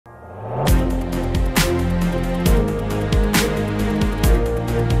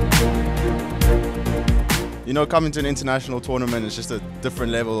you know, coming to an international tournament is just a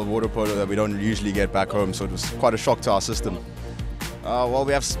different level of water polo that we don't usually get back home, so it was quite a shock to our system. Well,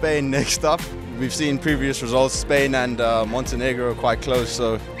 we have Spain next up. We've seen previous results. Spain and Montenegro are quite close,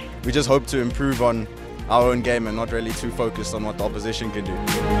 so we just hope to improve on our own game and not really too focused on what the opposition can do.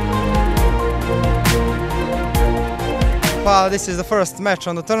 Well, this is the first match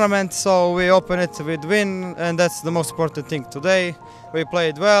on the tournament, so we open it with win, and that's the most important thing today. We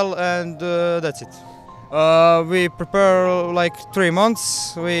played well, and that's it. We prepare like 3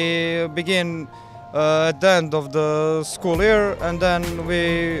 months. We begin at the end of the school year, and then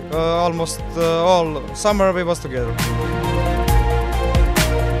we almost all summer we was together.